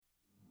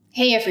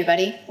Hey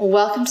everybody,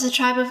 welcome to the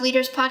Tribe of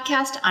Leaders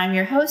podcast. I'm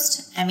your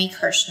host, Emmy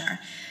Kirshner.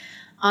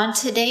 On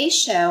today's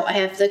show, I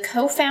have the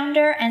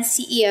co-founder and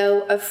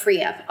CEO of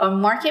FreeUp, a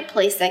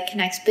marketplace that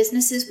connects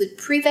businesses with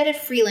pre-vetted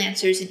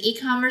freelancers in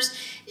e-commerce,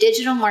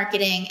 digital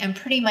marketing, and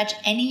pretty much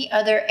any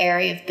other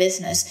area of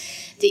business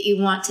that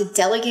you want to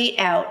delegate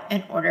out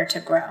in order to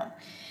grow.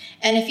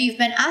 And if you've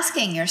been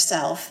asking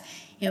yourself,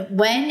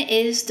 when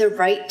is the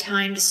right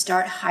time to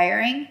start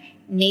hiring?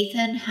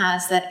 Nathan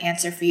has that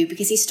answer for you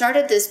because he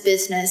started this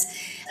business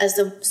as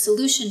the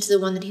solution to the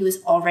one that he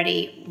was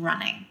already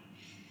running.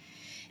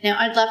 Now,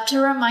 I'd love to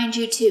remind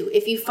you too,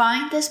 if you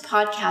find this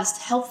podcast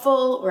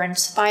helpful or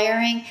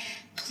inspiring,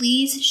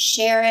 please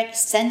share it,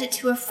 send it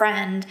to a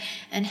friend,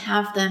 and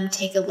have them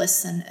take a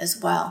listen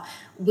as well.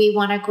 We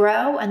want to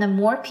grow, and the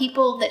more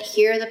people that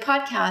hear the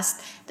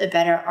podcast, the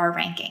better our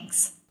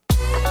rankings.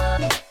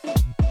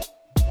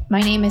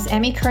 My name is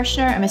Emmy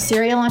Kirshner. I'm a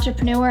serial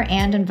entrepreneur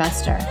and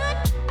investor.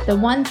 The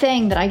one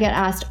thing that I get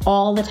asked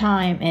all the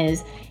time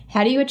is,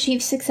 how do you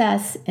achieve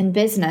success in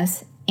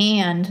business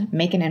and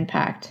make an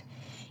impact?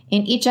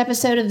 In each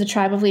episode of the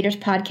Tribe of Leaders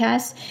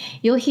podcast,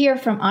 you'll hear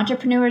from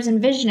entrepreneurs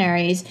and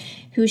visionaries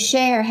who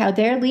share how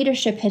their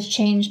leadership has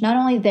changed not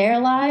only their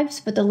lives,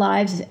 but the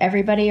lives of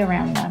everybody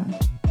around them.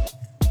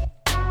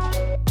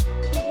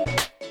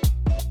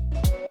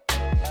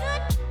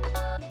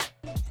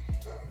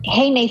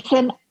 Hey,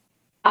 Nathan.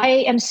 I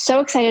am so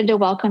excited to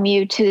welcome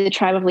you to the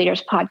Tribe of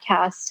Leaders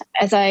podcast.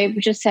 As I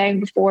was just saying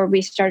before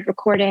we started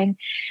recording,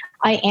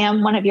 I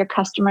am one of your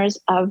customers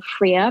of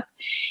FreeUp,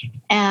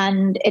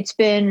 and it's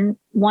been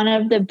one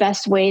of the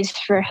best ways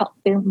for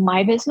helping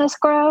my business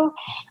grow.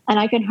 And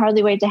I can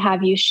hardly wait to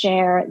have you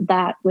share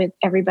that with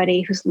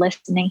everybody who's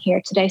listening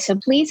here today. So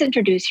please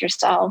introduce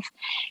yourself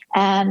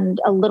and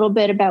a little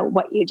bit about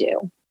what you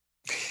do.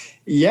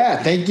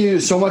 Yeah, thank you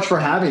so much for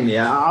having me.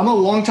 I'm a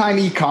longtime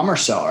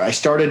e-commerce seller. I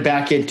started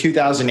back in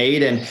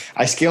 2008 and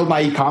I scaled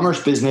my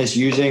e-commerce business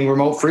using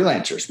remote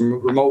freelancers,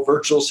 remote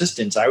virtual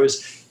assistants. I was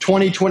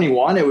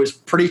 2021. It was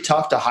pretty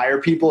tough to hire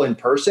people in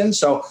person.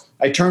 So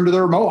I turned to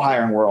the remote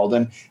hiring world.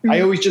 And I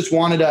always just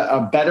wanted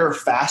a better,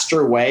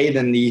 faster way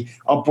than the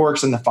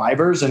Upworks and the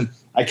Fivers. And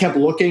I kept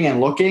looking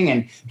and looking.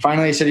 And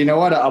finally I said, you know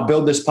what, I'll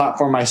build this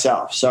platform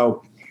myself.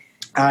 So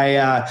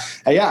I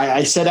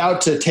set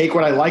out to take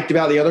what I liked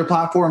about the other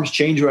platforms,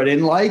 change what I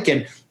didn't like.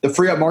 And the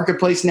FreeUp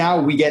marketplace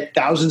now, we get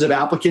thousands of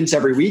applicants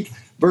every week,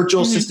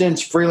 virtual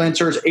assistants,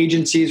 freelancers,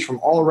 agencies from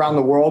all around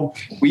the world.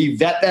 We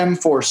vet them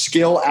for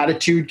skill,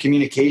 attitude,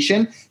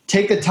 communication,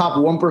 take the top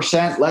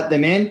 1%, let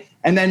them in,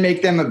 and then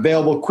make them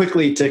available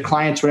quickly to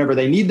clients whenever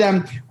they need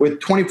them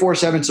with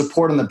 24/7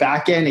 support on the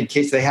back end in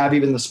case they have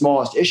even the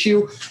smallest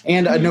issue,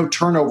 and a no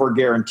turnover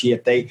guarantee.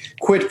 If they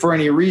quit for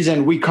any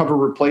reason, we cover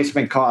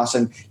replacement costs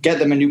and get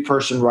them a new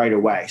person right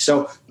away.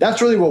 So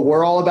that's really what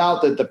we're all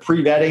about, the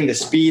pre-vetting, the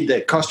speed,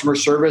 the customer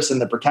service,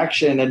 and the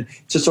protection. And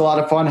it's just a lot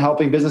of fun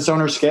helping business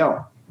owners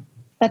scale.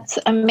 That's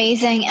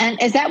amazing. And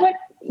is that what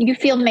you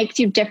feel makes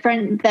you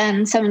different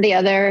than some of the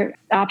other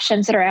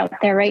options that are out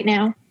there right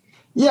now?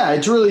 Yeah,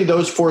 it's really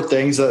those four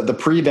things, the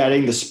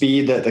pre-vetting, the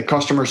speed, the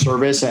customer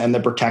service, and the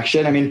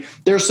protection. I mean,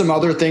 there's some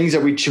other things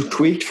that we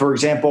tweaked. For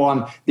example,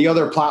 on the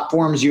other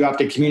platforms, you have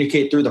to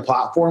communicate through the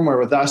platform, where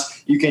with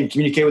us, you can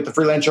communicate with the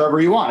freelancer however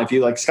you want, if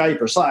you like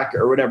Skype or Slack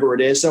or whatever it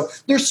is. So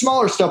there's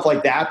smaller stuff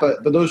like that,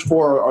 but those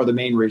four are the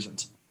main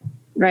reasons.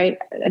 Right.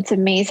 That's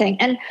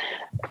amazing. And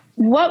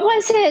what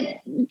was it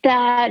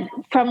that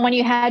from when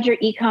you had your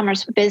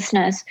e-commerce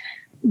business,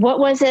 what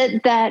was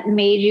it that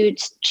made you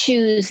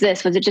choose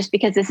this? Was it just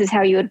because this is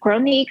how you had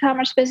grown the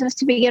e-commerce business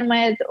to begin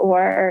with,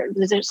 or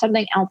was there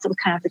something else that was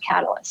kind of the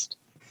catalyst?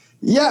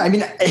 Yeah, I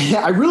mean,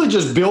 I really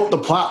just built the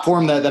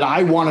platform that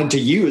I wanted to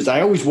use.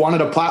 I always wanted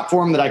a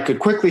platform that I could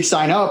quickly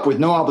sign up with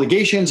no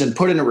obligations and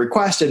put in a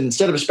request. And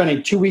instead of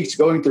spending 2 weeks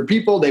going through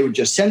people, they would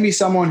just send me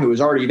someone who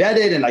was already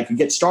vetted, and I could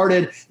get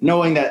started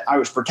knowing that I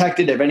was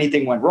protected if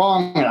anything went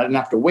wrong, and I didn't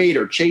have to wait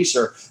or chase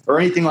or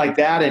anything like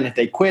that. And if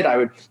they quit, I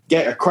would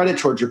get a credit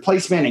towards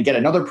replacement and get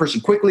another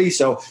person quickly.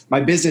 So my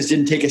business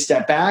didn't take a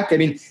step back. I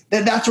mean,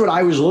 that's what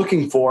I was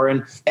looking for.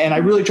 And I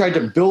really tried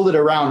to build it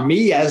around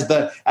me as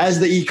the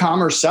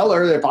e-commerce seller.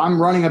 If I'm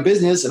running a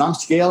business and I'm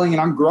scaling and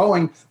I'm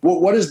growing,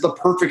 what is the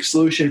perfect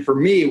solution for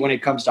me when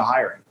it comes to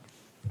hiring?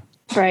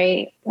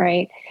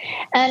 Right.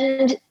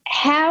 And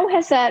how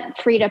has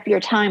that freed up your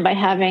time by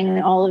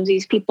having all of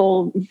these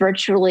people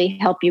virtually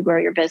help you grow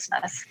your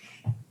business?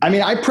 I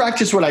mean, I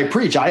practice what I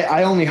preach.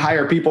 I only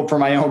hire people for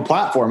my own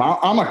platform.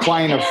 I'm a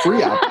client of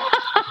FreeUp.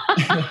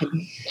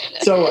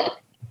 So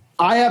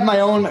I have my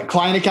own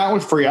client account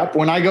with FreeUp.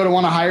 When I go to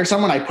want to hire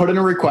someone, I put in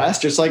a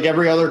request just like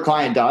every other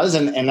client does.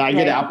 And I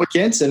get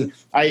applicants and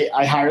I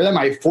hire them.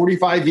 I have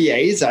 45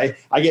 VAs.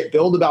 I get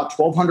billed about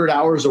 1,200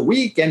 hours a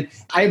week, and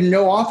I have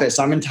no office.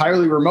 I'm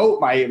entirely remote.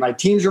 My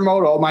team's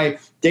remote. All my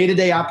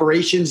day-to-day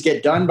operations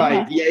get done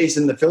by VAs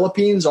in the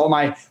Philippines. All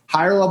my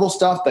higher level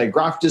stuff, the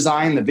graphic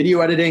design, the video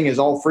editing is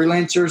all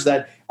freelancers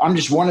that I'm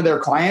just one of their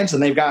clients,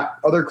 and they've got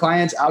other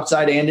clients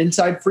outside and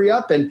inside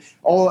FreeUp. And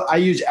I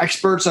use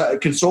experts,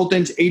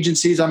 consultants,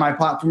 agencies on my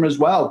platform as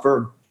well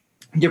for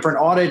different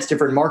audits,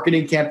 different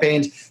marketing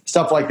campaigns,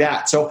 stuff like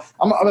that. So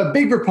I'm a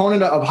big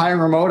proponent of hiring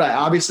remote. I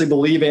obviously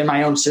believe in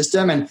my own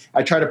system, and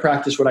I try to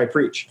practice what I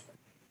preach.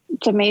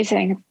 It's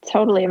amazing.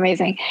 Totally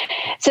amazing.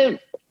 So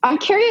I'm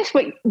curious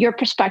what your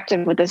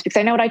perspective with this, because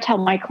I know what I tell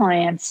my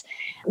clients.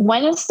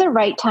 When is the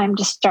right time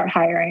to start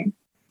hiring?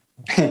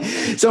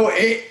 So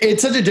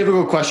it's such a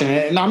difficult question,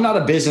 and I'm not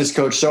a business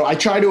coach, so I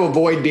try to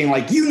avoid being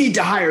like, you need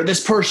to hire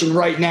this person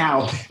right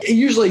now. It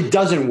usually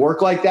doesn't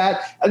work like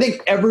that. I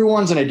think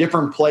everyone's in a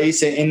different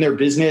place in their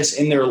business,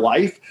 in their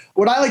life.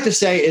 What I like to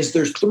say is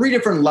there's 3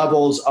 different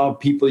levels of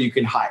people you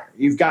can hire.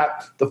 You've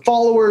got the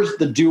followers,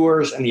 the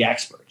doers, and the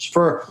experts.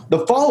 For the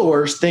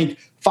followers, think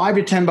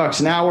 $5 to $10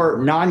 an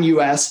hour,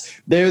 non-US.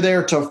 They're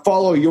there to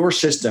follow your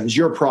systems,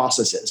 your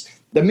processes.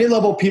 The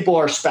mid-level people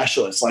are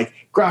specialists like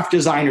graphic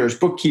designers,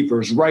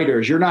 bookkeepers,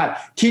 writers. You're not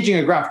teaching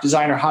a graphic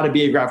designer how to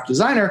be a graphic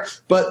designer,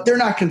 but they're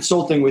not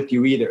consulting with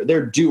you either.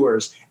 They're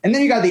doers. And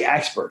then you got the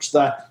experts,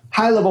 the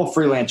high-level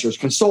freelancers,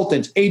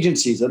 consultants,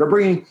 agencies that are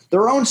bringing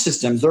their own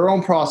systems, their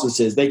own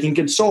processes. They can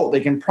consult, they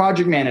can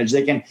project manage,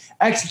 they can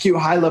execute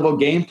high-level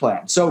game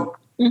plans. So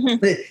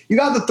you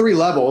got the 3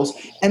 levels.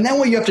 And then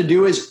what you have to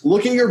do is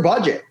look at your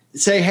budget.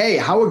 Say, hey,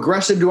 how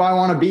aggressive do I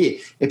want to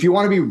be? If you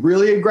want to be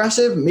really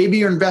aggressive, maybe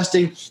you're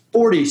investing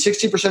 40,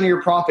 60% of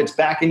your profits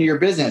back into your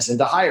business,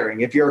 into hiring.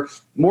 If you're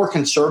more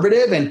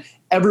conservative and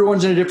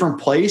everyone's in a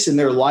different place in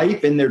their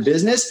life, in their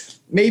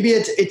business, maybe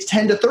it's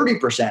 10 to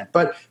 30%.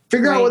 But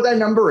figure out what that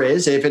number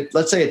is. If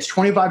let's say it's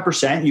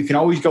 25%, you can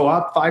always go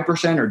up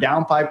 5% or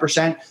down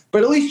 5%,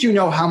 but at least you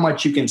know how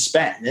much you can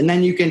spend. And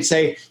then you can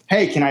say,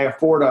 hey, can I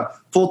afford a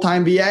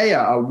full-time VA,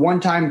 a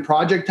one-time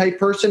project type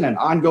person, an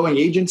ongoing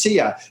agency,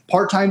 a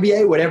part-time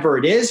VA, whatever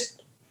it is.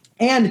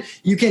 And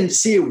you can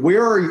see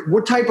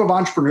what type of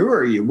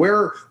entrepreneur are you?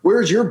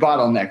 Where's your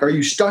bottleneck? Are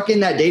you stuck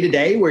in that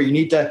day-to-day where you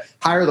need to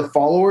hire the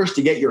followers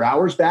to get your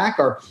hours back?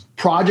 Are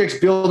projects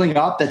building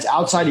up that's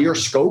outside of your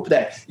scope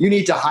that you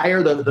need to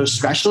hire the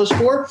specialist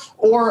for?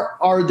 Or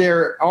are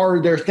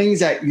there things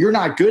that you're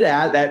not good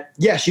at that,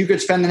 yes, you could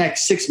spend the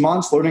next 6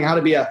 months learning how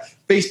to be a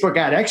Facebook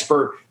ad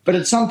expert, but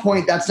at some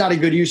point that's not a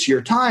good use of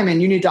your time and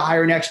you need to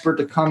hire an expert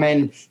to come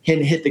in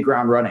and hit the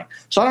ground running.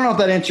 So I don't know if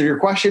that answered your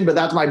question, but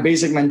that's my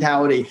basic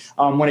mentality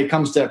when it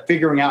comes to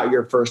figuring out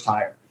your first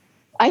hire.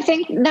 I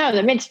think, no,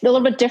 that makes a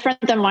little bit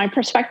different than my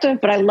perspective,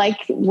 but I like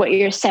what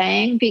you're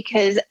saying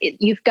because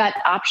you've got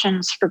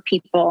options for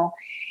people.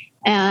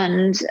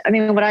 And I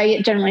mean, what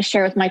I generally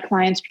share with my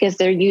clients, because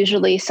they're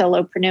usually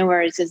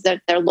solopreneurs, is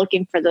that they're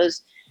looking for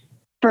those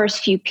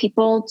first few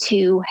people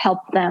to help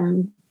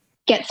them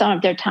get some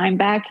of their time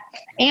back.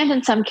 And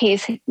in some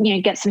case,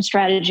 get some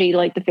strategy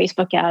like the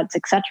Facebook ads,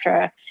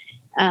 etc.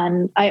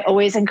 And I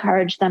always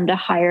encourage them to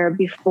hire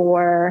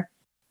before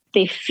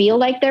they feel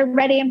like they're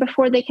ready and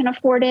before they can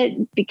afford it,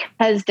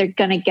 because they're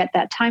going to get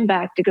that time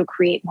back to go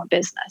create more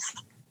business.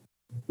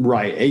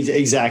 Right.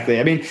 Exactly.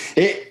 I mean,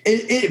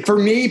 for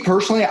me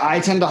personally, I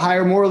tend to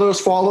hire more of those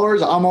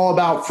followers. I'm all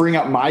about freeing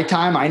up my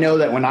time. I know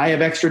that when I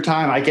have extra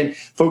time, I can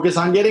focus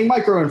on getting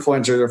micro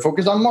influencers or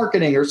focus on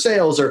marketing or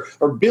sales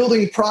or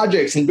building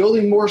projects and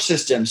building more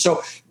systems.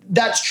 So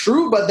that's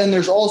true. But then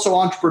there's also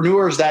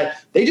entrepreneurs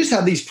that they just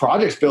have these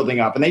projects building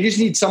up and they just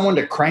need someone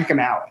to crank them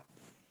out.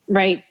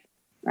 Right.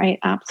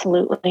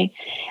 Absolutely.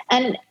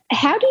 And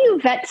how do you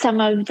vet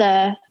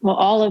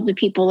all of the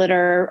people that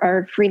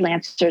are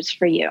freelancers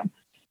for you?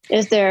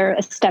 Is there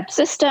a step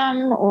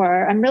system,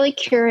 or I'm really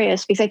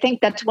curious because I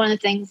think that's one of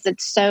the things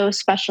that's so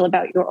special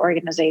about your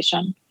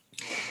organization.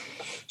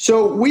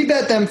 So we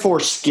vet them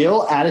for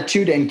skill,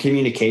 attitude, and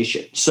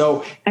communication.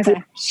 So for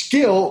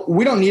skill,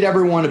 we don't need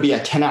everyone to be a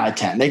 10 out of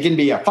 10. They can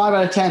be a 5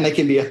 out of 10. They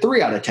can be a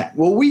 3 out of 10.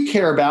 What we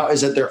care about is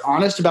that they're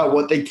honest about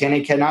what they can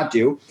and cannot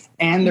do,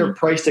 and they're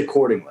priced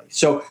accordingly.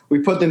 So we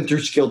put them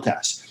through skill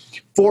tests.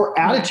 For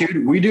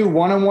attitude, we do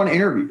one-on-one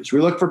interviews.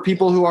 We look for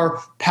people who are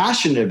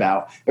passionate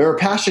about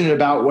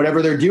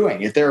whatever they're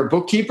doing. If they're a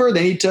bookkeeper,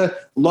 they need to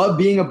love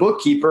being a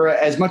bookkeeper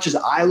as much as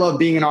I love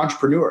being an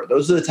entrepreneur.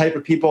 Those are the type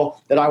of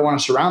people that I want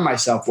to surround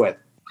myself with.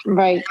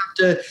 Right. You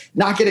have to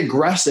not get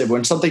aggressive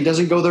when something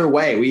doesn't go their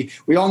way.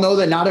 We all know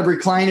that not every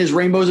client is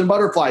rainbows and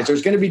butterflies.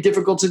 There's going to be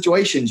difficult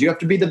situations. You have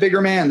to be the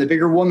bigger man, the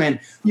bigger woman.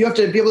 You have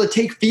to be able to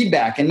take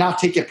feedback and not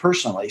take it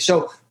personally.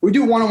 So we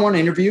do one-on-one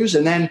interviews.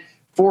 And then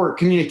for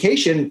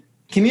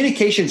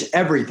communication's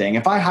everything.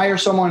 If I hire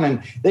someone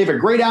and they have a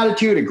great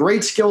attitude, a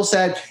great skill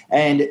set,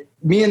 and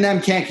me and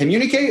them can't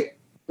communicate,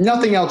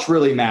 nothing else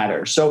really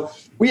matters. So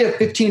we have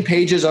 15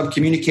 pages of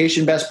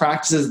communication best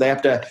practices they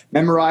have to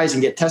memorize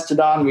and get tested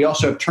on. We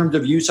also have terms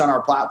of use on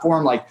our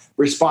platform, like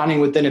responding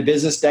within a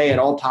business day at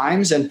all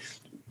times. And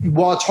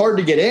while it's hard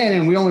to get in,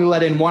 and we only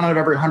let in 1 out of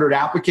every 100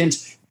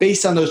 applicants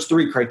based on those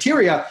 3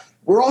 criteria,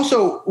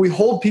 we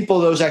hold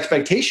people to those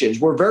expectations.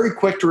 We're very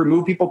quick to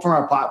remove people from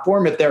our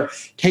platform if they're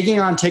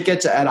taking on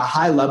tickets at a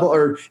high level,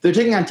 or they're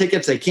taking on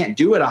tickets they can't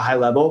do at a high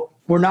level.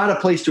 We're not a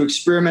place to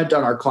experiment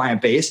on our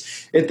client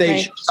base. If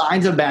they show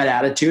signs of bad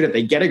attitude, if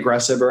they get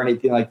aggressive or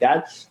anything like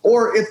that,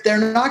 or if they're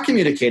not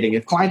communicating,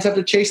 if clients have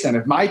to chase them,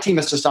 if my team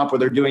has to stop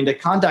what they're doing to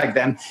contact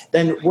them,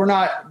 then we're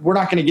not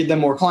going to give them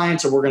more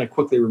clients, or we're going to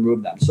quickly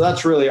remove them. So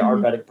that's really our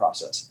vetting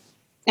process.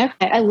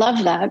 Okay, I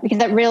love that, because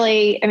that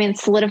really,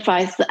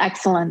 solidifies the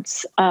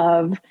excellence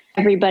of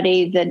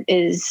everybody that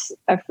is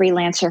a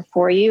freelancer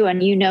for you.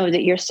 And you know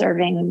that you're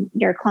serving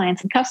your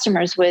clients and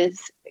customers with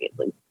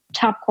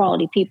top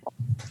quality people.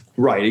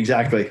 Right,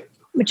 exactly.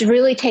 Which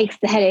really takes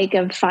the headache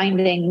of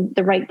finding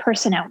the right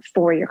person out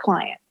for your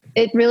client.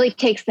 It really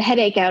takes the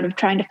headache out of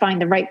trying to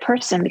find the right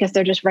person, because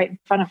they're just right in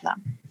front of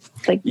them,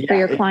 for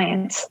your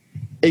clients.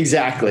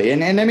 Exactly.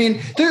 And I mean,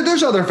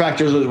 there's other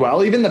factors as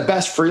well. Even the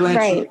best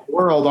freelancers in the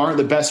world aren't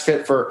the best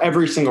fit for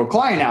every single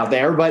client out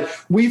there. But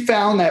we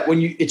found that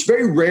it's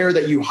very rare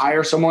that you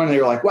hire someone and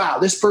you're like, wow,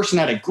 this person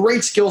had a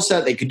great skill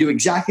set. They could do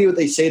exactly what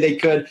they say they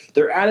could.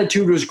 Their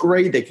attitude was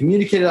great. They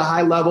communicated at a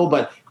high level,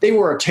 but they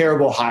were a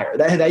terrible hire.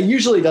 That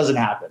usually doesn't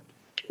happen.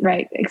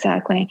 Right,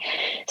 exactly.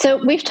 So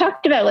we've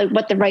talked about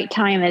what the right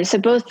time is. So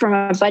both from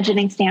a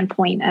budgeting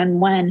standpoint and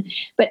when,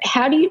 but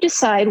how do you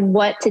decide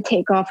what to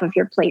take off of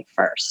your plate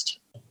first?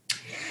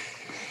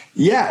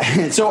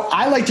 Yeah. So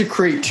I like to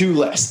create two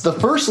lists. The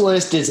first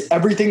list is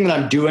everything that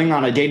I'm doing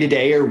on a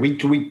day-to-day or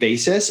week-to-week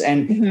basis.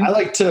 And I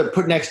like to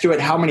put next to it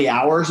how many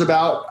hours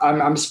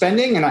I'm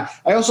spending. And I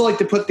also like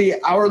to put the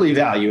hourly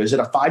value. Is it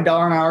a $5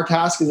 an hour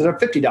task? Is it a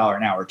 $50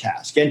 an hour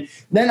task? And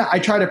then I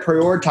try to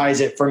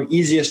prioritize it from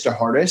easiest to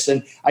hardest.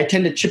 And I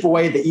tend to chip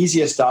away the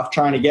easiest stuff,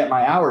 trying to get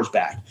my hours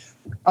back.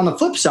 On the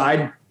flip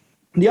side,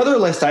 the other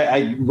list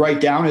I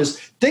write down is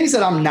things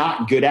that I'm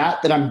not good at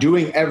that I'm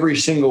doing every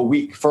single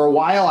week. For a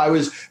while, I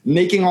was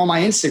making all my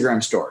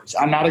Instagram stories.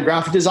 I'm not a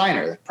graphic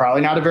designer,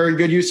 probably not a very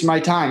good use of my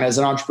time as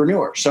an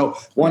entrepreneur. So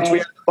once we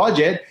had the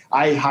budget,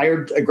 I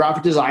hired a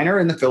graphic designer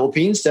in the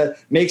Philippines to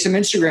make some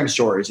Instagram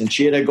stories. And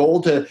she had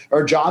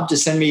a job to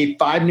send me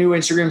 5 new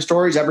Instagram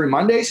stories every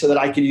Monday so that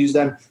I could use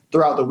them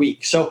throughout the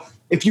week. So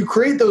if you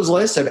create those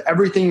lists of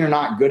everything you're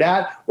not good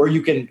at, or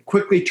you can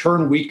quickly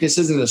turn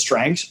weaknesses into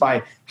strengths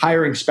by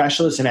hiring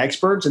specialists and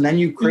experts, and then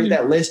you create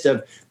that list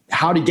of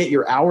how to get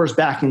your hours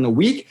back in the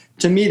week,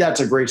 to me, that's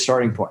a great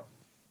starting point.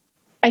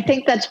 I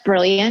think that's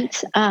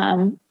brilliant,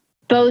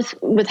 both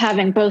with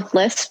having both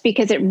lists,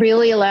 because it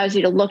really allows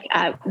you to look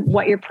at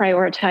what you're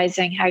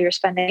prioritizing, how you're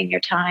spending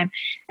your time,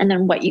 and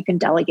then what you can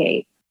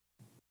delegate.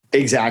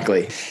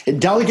 Exactly.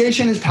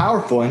 Delegation is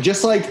powerful. And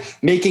just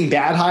like making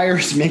bad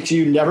hires makes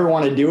you never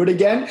want to do it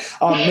again,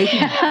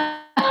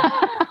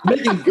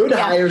 making good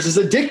hires is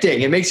addicting.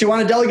 It makes you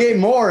want to delegate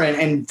more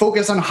and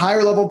focus on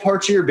higher level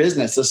parts of your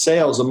business, the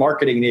sales, the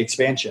marketing, the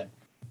expansion.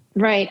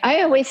 Right.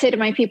 I always say to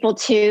my people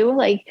too,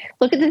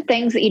 look at the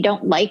things that you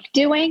don't like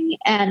doing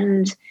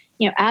and,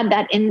 add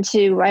that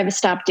into, I have a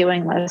stop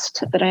doing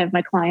list that I have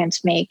my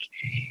clients make.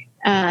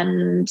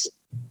 And,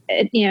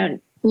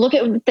 look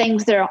at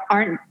things that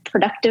aren't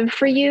productive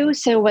for you.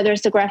 So whether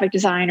it's the graphic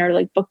design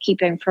or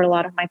bookkeeping for a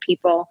lot of my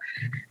people,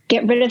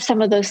 get rid of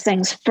some of those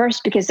things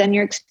first, because then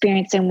you're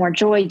experiencing more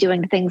joy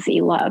doing things that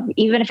you love,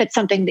 even if it's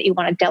something that you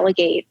want to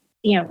delegate,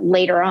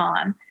 later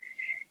on.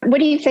 What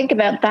do you think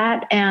about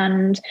that?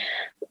 And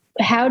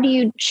how do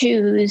you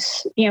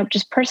choose,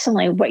 just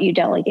personally what you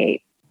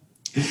delegate?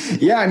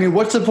 Yeah. I mean,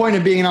 what's the point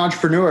of being an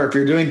entrepreneur if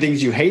you're doing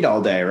things you hate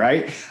all day,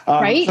 right?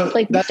 Right. So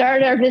we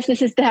started our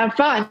businesses to have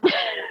fun.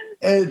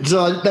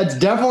 So that's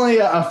definitely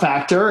a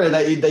factor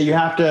that you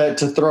have to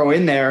throw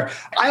in there.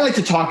 I like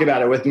to talk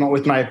about it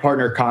with my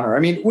partner, Connor. I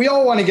mean, we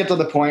all want to get to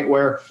the point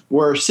where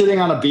we're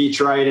sitting on a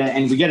beach, right?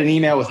 And we get an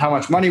email with how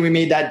much money we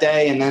made that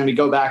day. And then we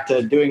go back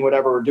to doing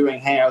whatever we're doing,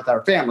 hang out with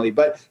our family.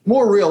 But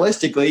more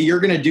realistically, you're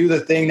going to do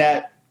the thing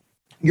that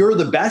you're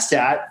the best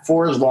at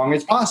for as long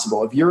as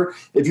possible. If you're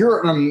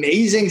an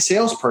amazing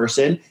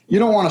salesperson, you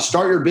don't want to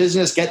start your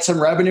business, get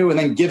some revenue, and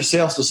then give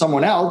sales to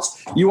someone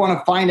else. You want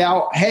to find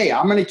out, hey,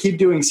 I'm going to keep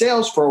doing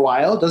sales for a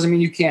while. It doesn't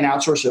mean you can't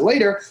outsource it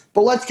later,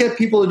 but let's get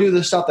people to do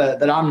the stuff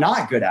that I'm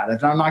not good at.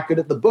 If I'm not good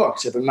at the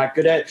books, if I'm not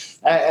good at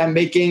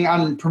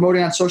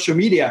promoting on social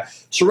media,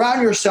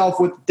 surround yourself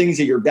with the things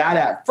that you're bad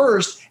at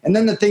first, and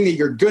then the thing that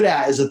you're good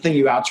at is the thing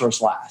you outsource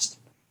last.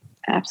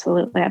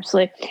 Absolutely.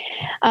 Absolutely.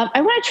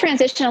 I want to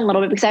transition a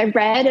little bit because I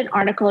read an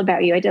article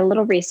about you. I did a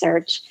little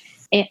research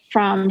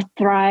from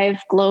Thrive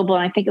Global.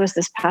 And I think it was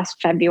this past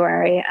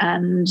February.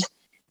 And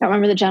I don't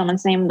remember the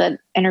gentleman's name that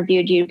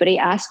interviewed you, but he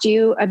asked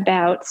you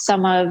about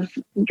some of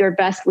your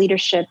best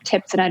leadership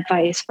tips and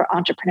advice for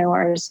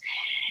entrepreneurs.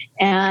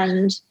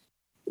 And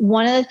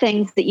one of the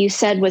things that you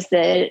said was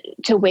to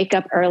wake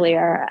up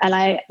earlier. And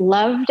I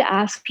love to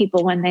ask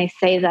people when they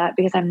say that,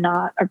 because I'm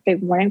not a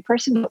big morning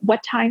person, but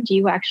what time do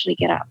you actually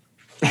get up?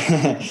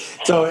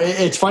 So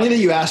it's funny that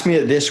you asked me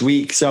this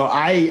week. So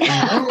I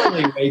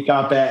normally wake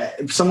up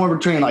at somewhere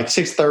between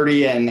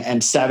 6:30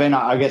 and 7.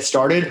 I'll get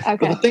started. Okay.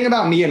 But the thing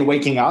about me and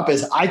waking up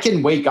is I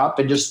can wake up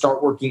and just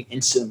start working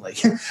instantly.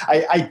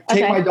 I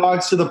take my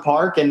dogs to the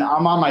park and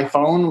I'm on my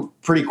phone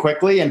pretty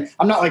quickly. And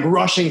I'm not like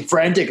rushing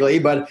frantically,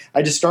 but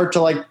I just start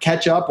to like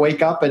catch up,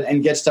 wake up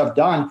and get stuff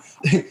done.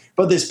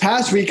 But this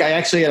past week, I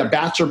actually had a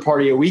bachelor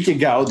party a week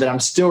ago that I'm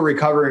still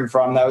recovering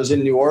from that was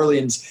in New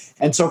Orleans.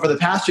 And so for the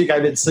past week,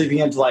 I've been sleeping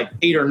into like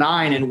 8 or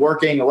 9 and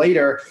working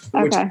later,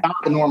 which is not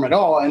the norm at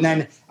all. And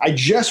then I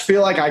just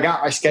feel like I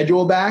got my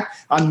schedule back.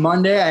 On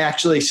Monday, I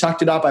actually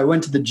sucked it up. I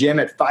went to the gym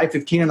at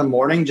 5:15 in the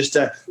morning just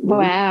to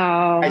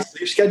my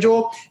sleep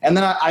schedule. And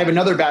then I have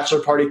another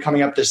bachelor party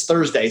coming up this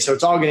Thursday. So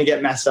it's all going to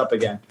get messed up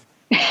again.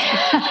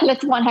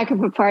 That's one heck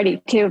of a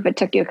party too, if it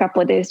took you a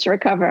couple of days to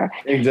recover.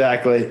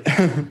 Exactly.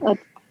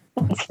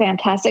 That's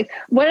fantastic.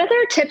 What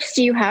other tips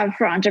do you have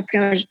for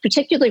entrepreneurs,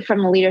 particularly from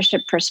a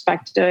leadership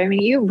perspective? I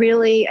mean, you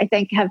really, I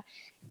think, have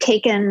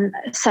taken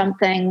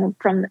something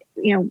from,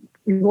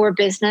 your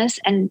business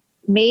and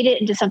made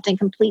it into something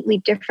completely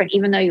different,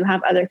 even though you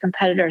have other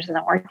competitors in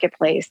the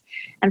marketplace.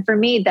 And for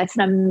me, that's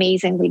an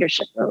amazing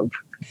leadership move.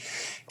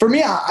 For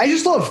me, I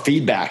just love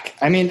feedback.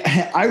 I mean,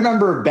 I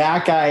remember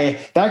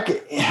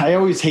I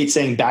always hate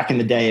saying back in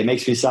the day. It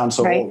makes me sound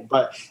so old.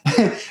 But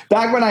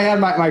back when I had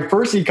my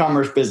first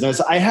e-commerce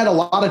business, I had a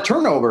lot of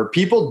turnover.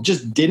 People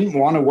just didn't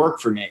want to work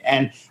for me.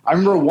 And I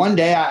remember one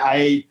day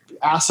I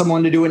asked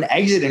someone to do an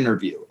exit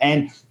interview,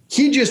 and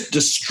he just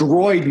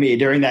destroyed me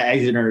during that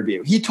exit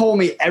interview. He told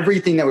me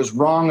everything that was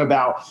wrong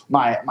about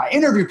my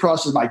interview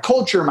process, my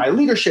culture, my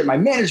leadership, my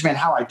management,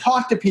 how I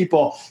talk to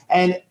people.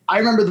 And I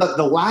remember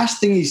the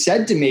last thing he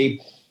said to me,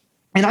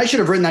 and I should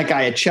have written that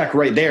guy a check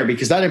right there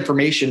because that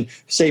information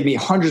saved me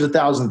hundreds of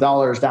thousands of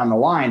dollars down the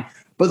line.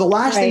 But the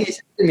last thing he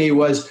said to me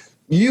was,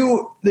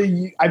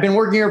 I've been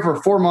working here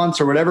for 4 months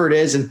or whatever it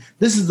is, and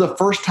this is the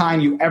first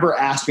time you ever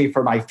asked me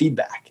for my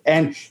feedback.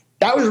 And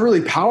that was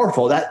really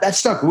powerful. That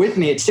stuck with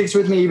me. It sticks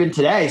with me even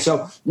today.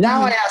 So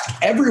now I ask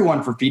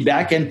everyone for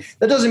feedback, and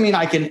that doesn't mean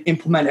I can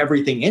implement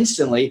everything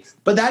instantly,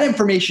 but that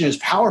information is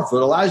powerful.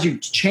 It allows you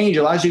to change,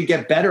 it allows you to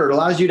get better. It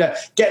allows you to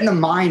get in the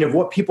mind of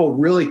what people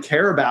really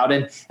care about.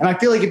 And I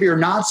feel like if you're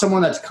not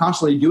someone that's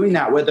constantly doing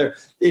that, whether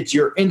it's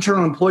your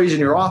internal employees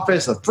in your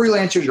office, the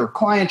freelancers, your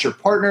clients, your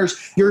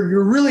partners,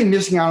 you're really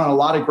missing out on a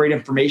lot of great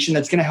information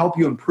that's going to help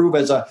you improve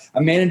as a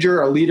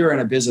manager, a leader, and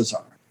a business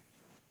owner.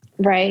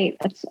 Right.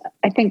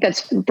 I think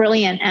that's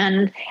brilliant.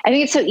 And I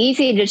think it's so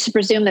easy to just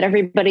presume that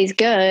everybody's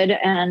good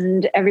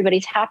and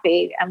everybody's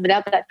happy. And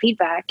without that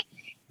feedback,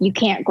 you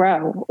can't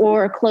grow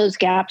or close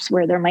gaps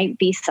where there might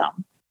be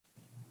some.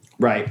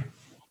 Right.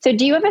 So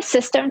do you have a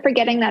system for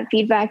getting that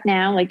feedback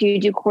now? Like, do you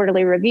do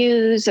quarterly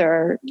reviews,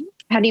 or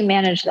how do you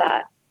manage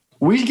that?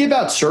 We give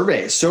out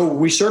surveys. So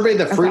we survey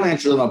the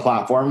freelancers on the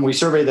platform, we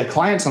survey the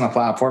clients on the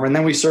platform, and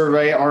then we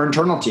survey our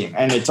internal team.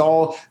 And it's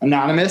all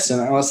anonymous.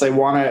 And unless they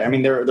want to, I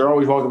mean, they're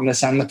always welcome to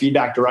send the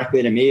feedback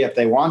directly to me if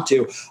they want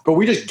to. But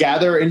we just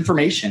gather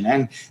information,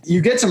 and you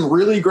get some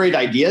really great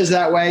ideas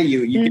that way.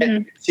 You get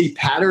to see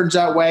patterns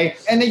that way.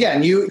 And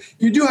again, you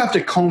do have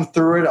to comb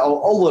through it a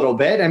little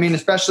bit. I mean,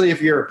 especially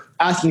if you're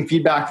asking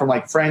feedback from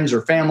like friends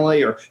or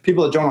family or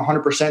people that don't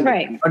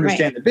 100%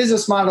 understand the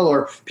business model,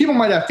 or people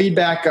might have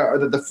feedback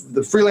that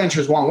the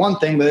freelancers want one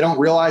thing, but they don't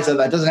realize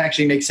that doesn't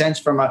actually make sense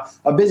from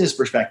a business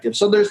perspective.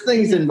 So there's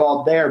things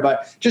involved there,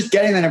 but just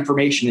getting that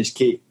information is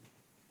key.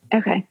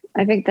 Okay.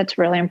 I think that's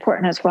really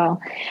important as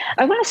well.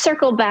 I want to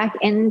circle back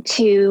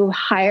into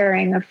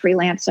hiring a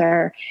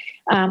freelancer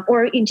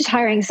or just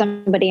hiring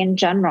somebody in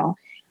general.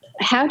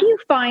 How do you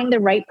find the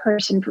right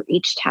person for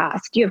each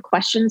task? Do you have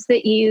questions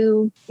that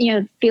you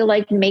feel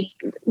like make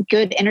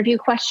good interview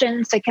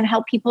questions that can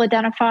help people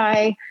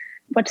identify?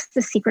 What's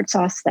the secret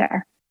sauce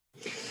there?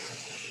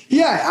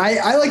 Yeah,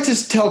 I like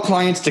to tell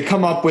clients to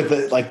come up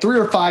with like 3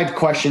 or 5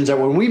 questions that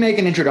when we make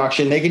an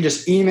introduction, they can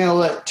just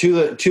email it to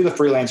the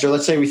freelancer.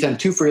 Let's say we send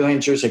 2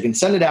 freelancers, they can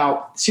send it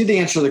out, see the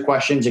answer to the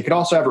questions. It could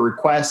also have a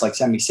request like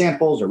send me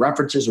samples or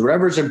references or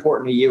whatever is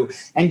important to you,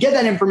 and get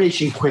that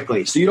information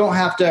quickly. So you don't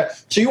have to,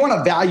 so you want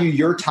to value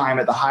your time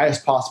at the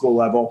highest possible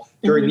level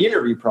during the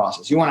interview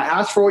process. You want to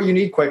ask for what you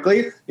need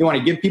quickly. You want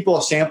to give people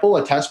a sample,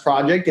 a test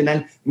project, and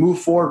then move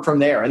forward from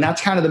there. And that's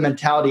kind of the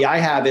mentality I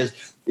have is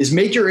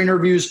make your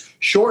interviews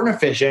short and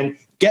efficient,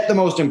 get the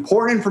most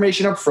important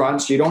information up front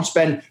so you don't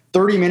spend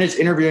 30 minutes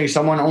interviewing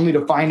someone only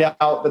to find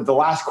out that the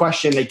last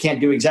question they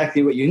can't do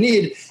exactly what you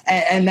need,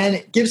 and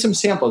then give some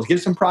samples,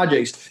 give some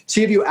projects,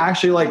 see if you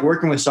actually like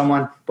working with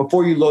someone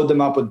before you load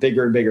them up with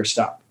bigger and bigger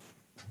stuff.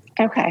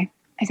 Okay.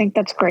 I think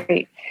that's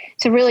great.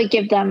 So really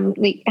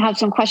have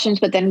some questions,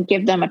 but then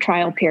give them a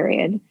trial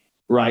period.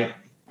 Right.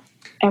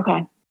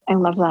 Okay. I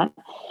love that.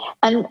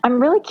 And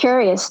I'm really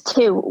curious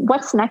too,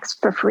 what's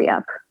next for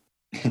FreeUp?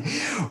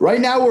 Right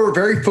now, we're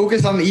very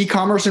focused on the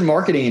e-commerce and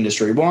marketing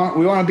industry. We want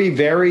to be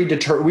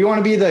we want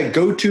to be the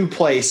go-to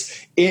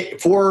place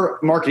for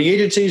marketing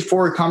agencies,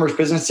 for e-commerce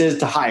businesses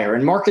to hire.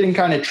 And marketing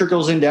kind of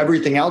trickles into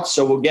everything else.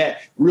 So we'll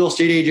get real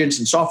estate agents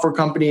and software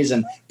companies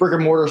and brick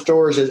and mortar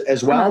stores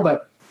as well.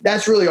 But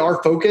that's really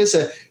our focus.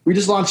 We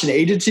just launched an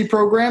agency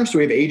program. So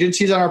we have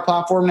agencies on our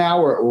platform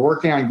now. We're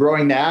working on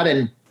growing that.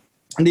 And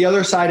the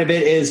other side of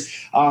it is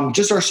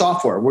just our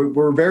software.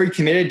 We're very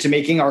committed to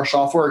making our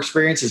software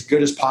experience as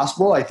good as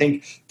possible. I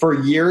think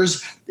for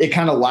years, it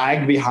kind of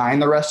lagged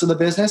behind the rest of the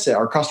business.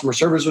 Our customer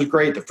service was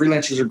great. The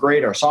freelancers are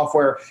great. Our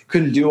software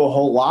couldn't do a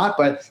whole lot,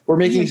 but we're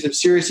making some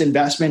serious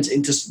investments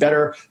into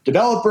better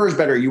developers,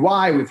 better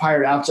UI.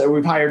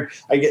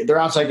 They're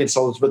outside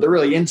consultants, but they're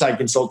really inside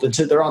consultants.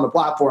 They're on the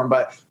platform,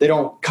 but they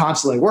don't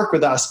constantly work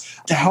with us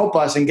to help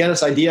us and get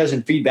us ideas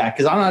and feedback.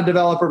 Because I'm not a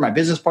developer. My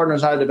business partner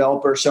is not a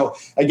developer. So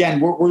again,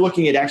 we're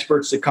looking at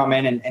experts to come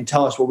in and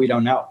tell us what we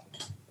don't know.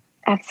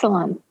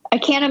 Excellent. I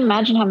can't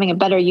imagine having a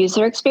better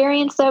user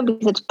experience, though,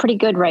 because it's pretty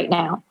good right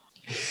now.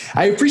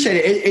 I appreciate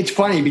it. It's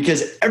funny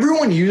because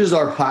everyone uses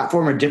our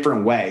platform a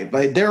different way.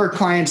 But there are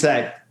clients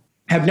that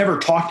have never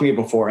talked to me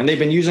before, and they've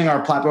been using our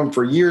platform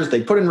for years.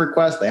 They put in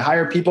requests. They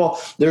hire people.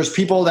 There's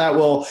people that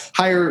will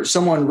hire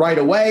someone right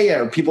away,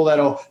 or people that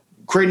will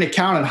create an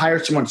account and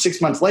hire someone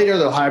 6 months later.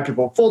 They'll hire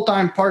people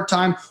full-time,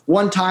 part-time,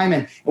 one time.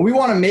 And we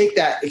want to make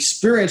that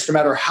experience, no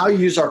matter how you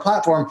use our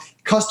platform,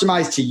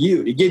 customized to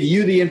you, to give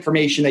you the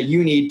information that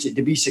you need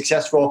to be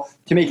successful,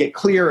 to make it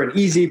clear and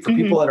easy for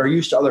people that are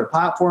used to other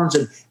platforms.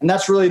 And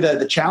that's really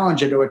the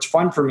challenge, and it's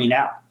fun for me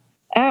now.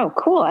 Oh,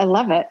 cool. I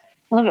love it.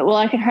 Well,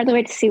 I can hardly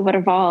wait to see what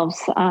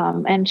evolves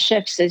and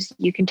shifts as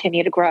you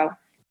continue to grow.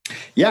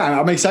 Yeah,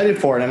 I'm excited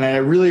for it. And I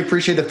really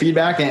appreciate the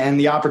feedback and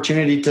the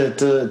opportunity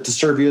to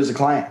serve you as a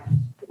client.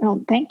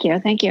 Oh, thank you.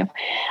 Thank you.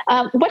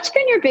 What's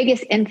been your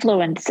biggest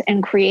influence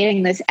in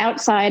creating this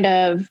outside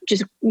of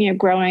just,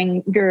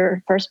 growing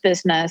your first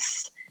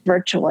business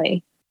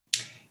virtually?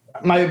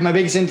 My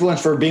biggest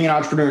influence for being an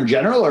entrepreneur in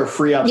general, or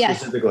FreeUp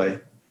specifically?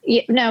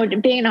 No,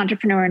 being an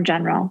entrepreneur in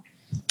general.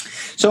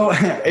 So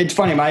it's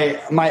funny.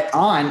 My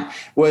aunt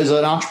was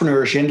an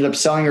entrepreneur. She ended up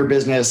selling her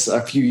business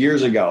a few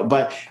years ago.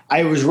 But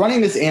I was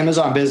running this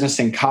Amazon business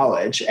in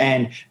college,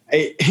 and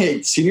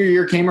senior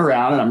year came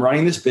around, and I'm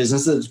running this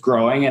business that's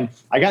growing. And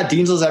I got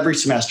Dean's List every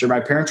semester.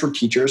 My parents were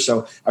teachers,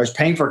 so I was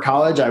paying for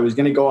college. I was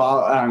going to go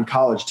out on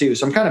college too.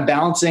 So I'm kind of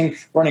balancing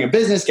running a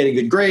business, getting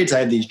good grades. I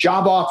had these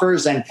job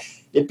offers, and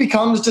it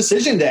becomes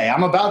decision day.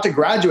 I'm about to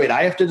graduate.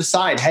 I have to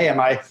decide, hey, am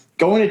I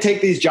going to take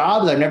these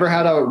jobs? I've never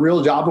had a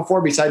real job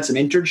before besides some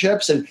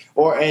internships,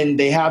 and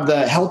they have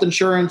the health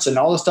insurance and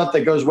all the stuff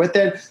that goes with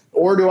it.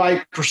 Or do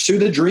I pursue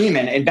the dream?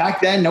 And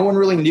back then, no one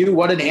really knew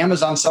what an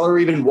Amazon seller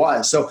even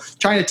was. So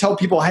trying to tell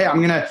people, hey, I'm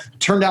going to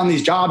turn down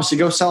these jobs to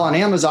go sell on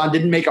Amazon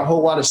didn't make a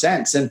whole lot of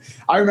sense. And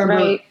I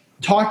remember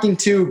talking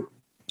to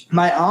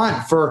my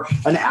aunt for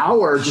an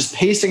hour, just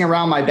pacing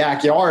around my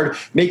backyard,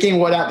 making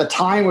what at the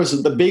time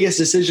was the biggest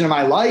decision of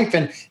my life.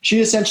 And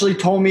she essentially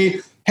told me,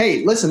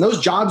 hey, listen,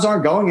 those jobs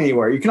aren't going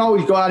anywhere. You can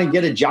always go out and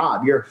get a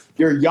job. You're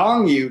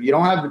young. You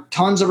don't have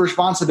tons of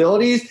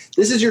responsibilities.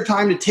 This is your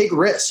time to take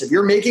risks. If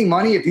you're making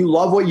money, if you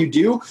love what you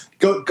do,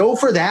 go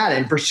for that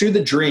and pursue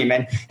the dream.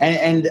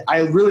 And I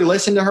really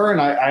listened to her,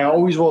 and I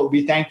always will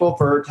be thankful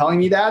for her telling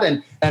me that.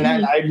 And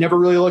I never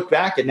really looked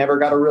back and never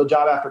got a real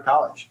job after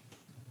college.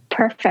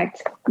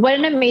 Perfect. What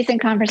an amazing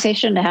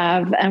conversation to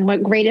have, and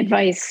what great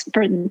advice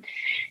for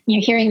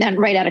hearing that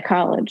right out of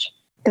college.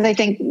 Because I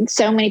think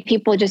so many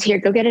people just hear,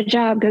 go get a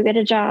job, go get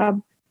a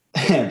job.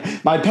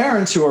 My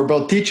parents, who are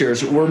both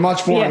teachers, were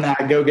much more in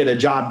that go get a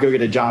job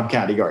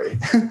category.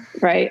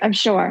 Right. I'm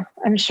sure.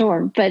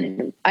 But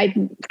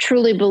I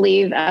truly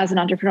believe, as an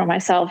entrepreneur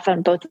myself,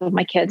 and both of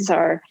my kids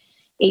are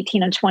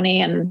 18 and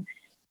 20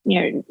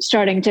 and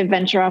starting to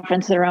venture off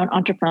into their own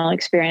entrepreneurial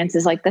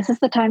experiences, like this is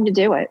the time to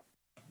do it.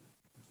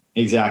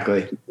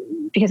 Exactly.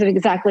 Because of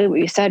exactly what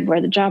you said, where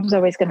the job's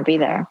always going to be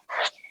there.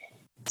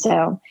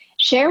 So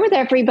share with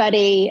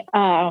everybody,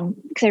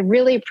 because I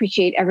really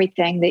appreciate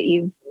everything that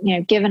you've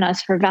given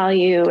us for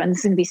value, and this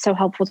is going to be so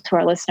helpful to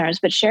our listeners.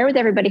 But share with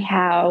everybody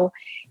how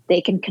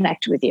they can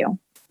connect with you.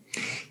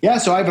 Yeah,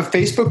 so I have a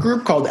Facebook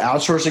group called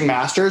Outsourcing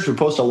Masters. We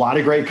post a lot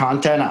of great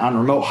content on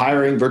remote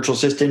hiring, virtual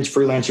assistants,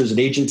 freelancers, and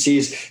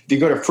agencies. If you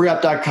go to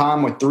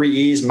freeup.com with 3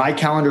 E's, my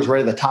calendar is right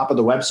at the top of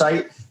the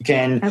website. You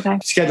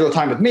can schedule a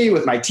time with me,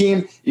 with my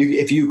team.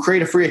 If you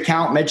create a free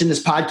account, mention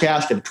this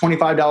podcast, get a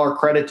 $25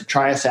 credit to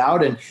try us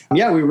out. And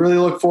we really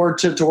look forward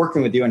to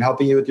working with you and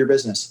helping you with your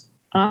business.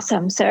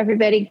 Awesome. So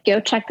everybody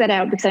go check that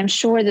out, because I'm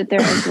sure that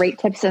there are great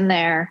tips in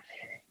there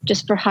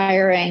just for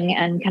hiring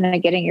and kind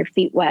of getting your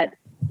feet wet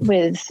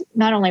with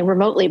not only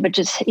remotely, but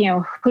just,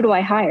 who do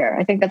I hire?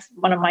 I think that's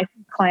one of my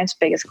clients'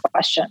 biggest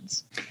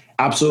questions.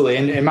 Absolutely.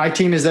 And my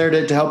team is there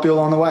to help you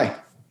along the way.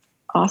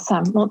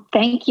 Awesome. Well,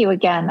 thank you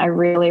again. I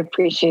really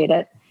appreciate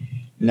it.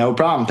 No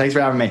problem. Thanks for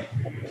having me.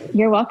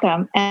 You're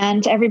welcome.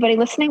 And to everybody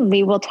listening,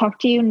 we will talk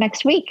to you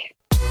next week.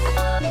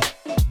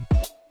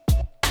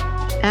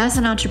 As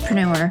an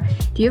entrepreneur,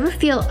 do you ever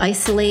feel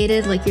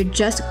isolated, like you're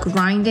just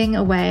grinding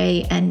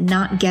away and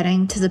not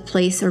getting to the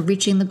place or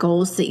reaching the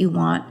goals that you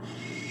want?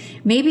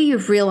 Maybe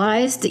you've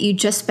realized that you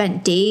just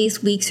spent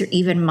days, weeks, or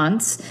even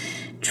months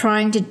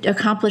trying to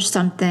accomplish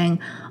something,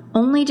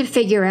 only to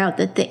figure out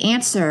that the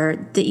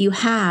answer that you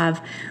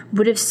have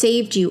would have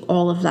saved you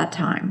all of that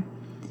time.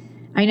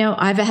 I know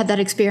I've had that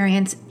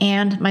experience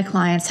and my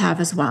clients have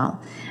as well.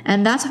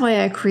 And that's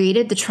why I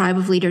created the Tribe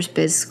of Leaders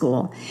Biz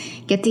School.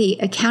 Get the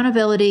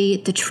accountability,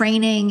 the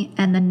training,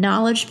 and the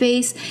knowledge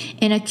base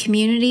in a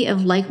community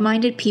of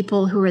like-minded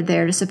people who are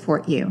there to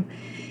support you.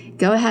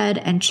 Go ahead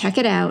and check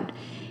it out.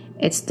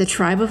 It's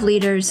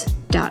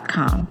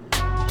thetribeofleaders.com.